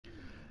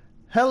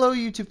Hello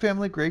YouTube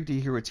family, Greg D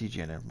here with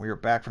TGN, and we are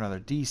back for another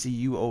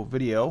DCUO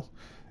video.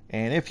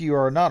 And if you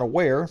are not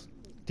aware,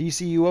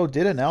 DCUO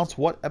did announce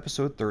what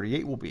episode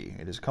 38 will be.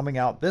 It is coming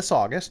out this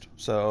August,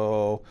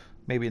 so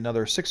maybe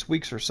another 6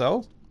 weeks or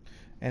so.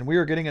 And we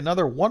are getting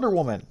another Wonder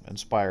Woman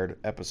inspired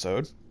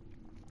episode,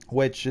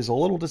 which is a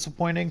little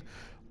disappointing,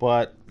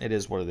 but it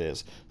is what it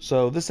is.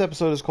 So this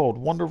episode is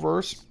called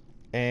Wonderverse,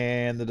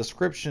 and the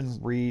description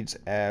reads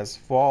as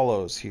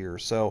follows here.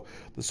 So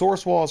the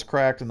source wall is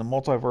cracked and the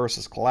multiverse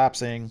is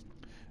collapsing.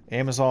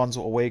 Amazons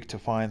awake to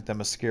find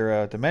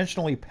Themyscira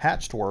dimensionally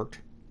patchworked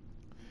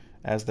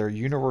as their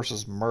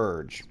universes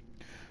merge.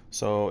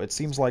 So it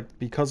seems like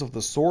because of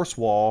the source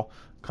wall,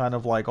 kind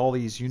of like all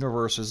these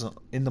universes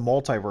in the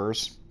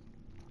multiverse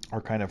are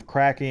kind of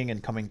cracking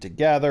and coming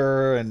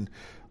together, and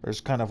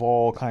there's kind of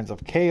all kinds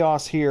of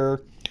chaos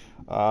here.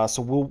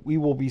 So we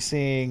will be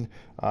seeing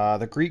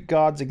the Greek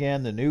gods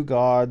again, the new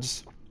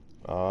gods,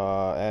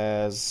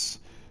 as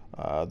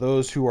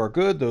those who are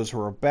good, those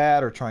who are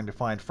bad, are trying to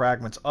find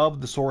fragments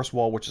of the source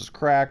wall, which is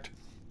cracked,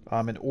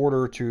 in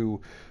order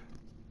to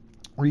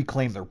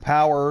reclaim their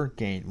power,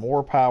 gain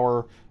more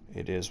power.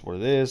 It is what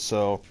it is.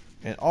 So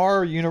in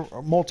our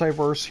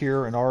multiverse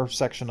here, in our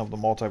section of the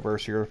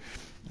multiverse here,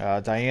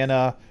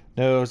 Diana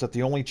knows that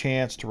the only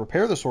chance to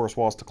repair the source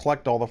wall is to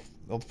collect all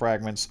the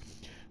fragments.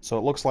 So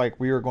it looks like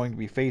we are going to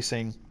be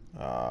facing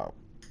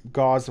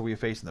gods that we have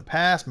faced in the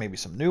past, maybe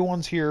some new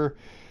ones here.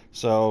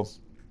 So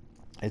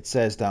it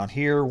says down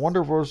here,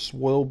 Wonderverse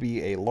will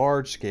be a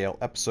large-scale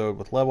episode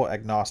with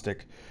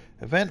level-agnostic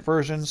event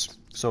versions.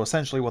 So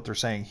essentially what they're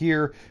saying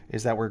here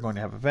is that we're going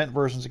to have event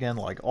versions again,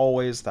 like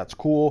always. That's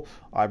cool.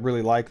 I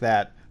really like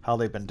that, how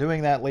they've been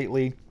doing that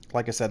lately.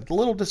 Like I said, a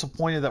little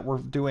disappointed that we're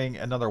doing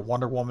another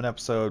Wonder Woman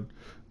episode,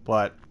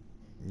 but,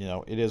 you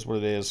know, it is what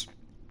it is.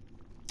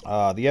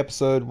 The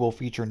episode will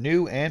feature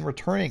new and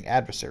returning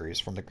adversaries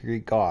from the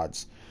Greek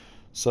gods.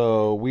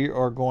 So we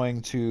are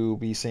going to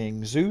be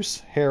seeing Zeus,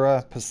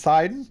 Hera,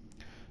 Poseidon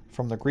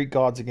from the Greek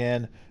gods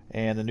again,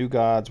 and the new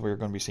gods we're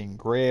going to be seeing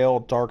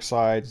Grail,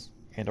 Darkseid,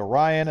 and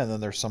Orion, and then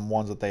there's some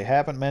ones that they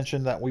haven't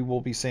mentioned that we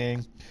will be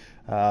seeing.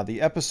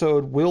 The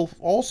episode will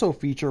also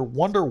feature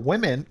Wonder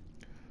Women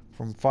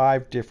from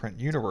 5 different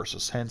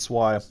universes, hence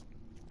why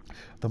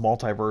the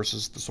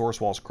multiverses, the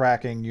source wall's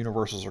cracking,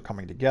 universes are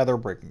coming together,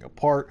 breaking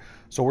apart.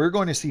 So we're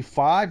going to see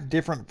 5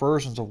 different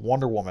versions of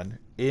Wonder Woman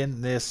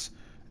in this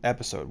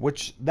episode,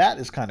 which that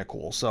is kind of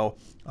cool. So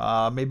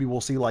maybe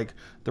we'll see like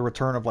the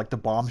return of like the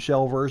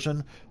bombshell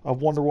version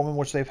of Wonder Woman,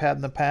 which they've had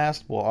in the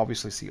past. We'll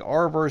obviously see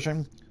our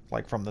version,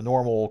 like from the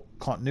normal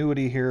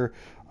continuity here.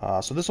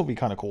 So this will be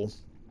kind of cool.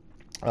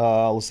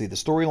 Let's see. The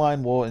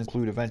storyline will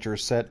include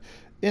adventures set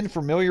in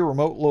familiar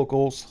remote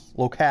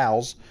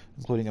locales,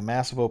 including a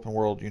massive open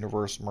world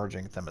universe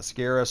merging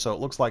Themyscira. So it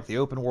looks like the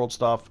open world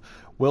stuff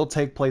will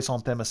take place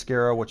on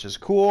Themyscira, which is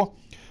cool.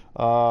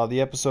 The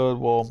episode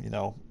will, you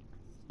know,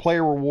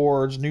 player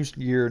rewards, new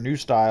gear, new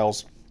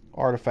styles,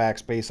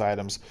 artifacts, base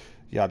items,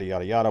 yada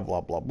yada yada,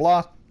 blah blah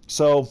blah.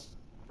 So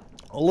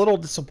a little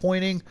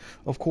disappointing,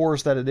 of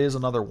course, that it is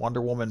another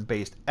Wonder Woman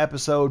based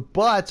episode,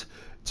 but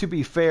to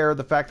be fair,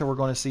 the fact that we're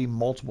going to see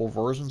multiple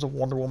versions of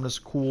Wonder Woman is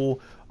cool.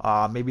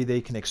 Maybe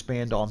they can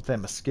expand on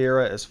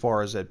Themyscira as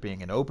far as it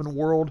being an open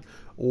world,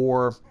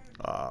 or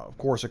of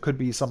course it could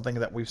be something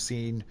that we've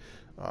seen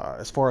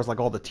as far as like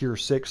all the tier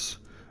 6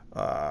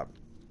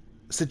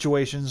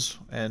 situations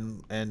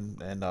and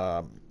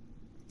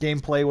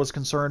gameplay was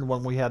concerned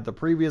when we had the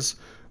previous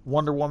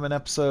Wonder Woman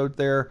episode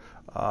there.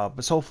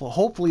 But so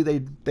hopefully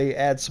they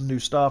add some new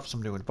stuff,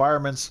 some new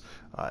environments,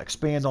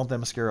 expand on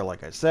Themyscira,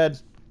 like I said.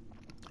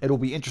 It'll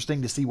be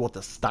interesting to see what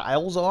the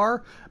styles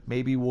are.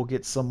 Maybe we'll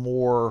get some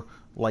more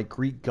like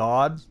Greek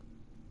god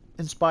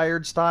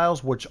inspired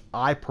styles, which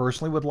I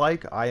personally would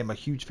like. I am a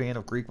huge fan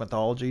of Greek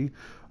mythology,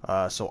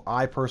 so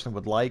I personally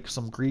would like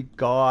some Greek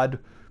god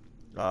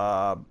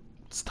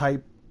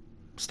type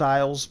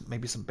styles,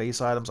 maybe some base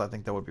items. I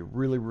think that would be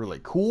really, really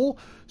cool.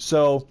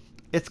 So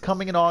it's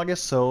coming in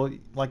August, so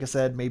like I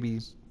said, maybe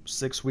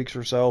 6 weeks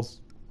or so.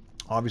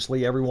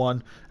 Obviously,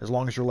 everyone, as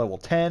long as you're level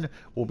 10,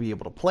 will be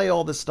able to play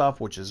all this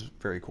stuff, which is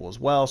very cool as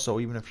well. So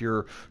even if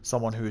you're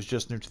someone who is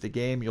just new to the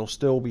game, you'll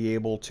still be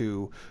able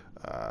to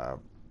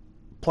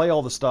play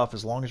all the stuff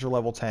as long as you're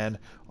level 10.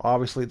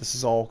 Obviously, this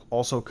is all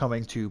also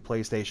coming to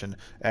PlayStation,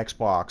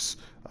 Xbox,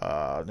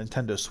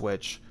 Nintendo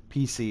Switch,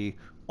 PC,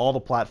 all the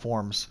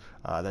platforms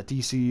that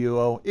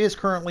DCUO is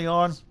currently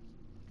on.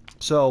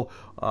 So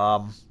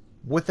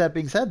with that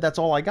being said, that's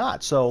all I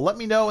got. So let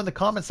me know in the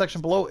comment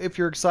section below if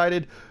you're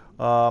excited.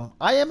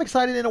 I am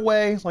excited in a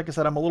way. Like I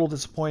said, I'm a little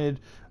disappointed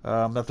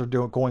that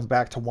they're going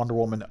back to Wonder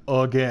Woman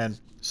again.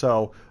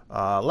 So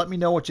let me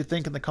know what you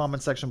think in the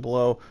comment section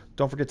below.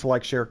 Don't forget to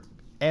like, share,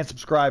 and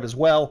subscribe as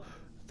well.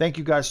 Thank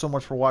you guys so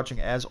much for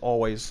watching as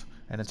always.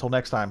 And until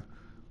next time,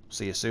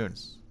 see you soon.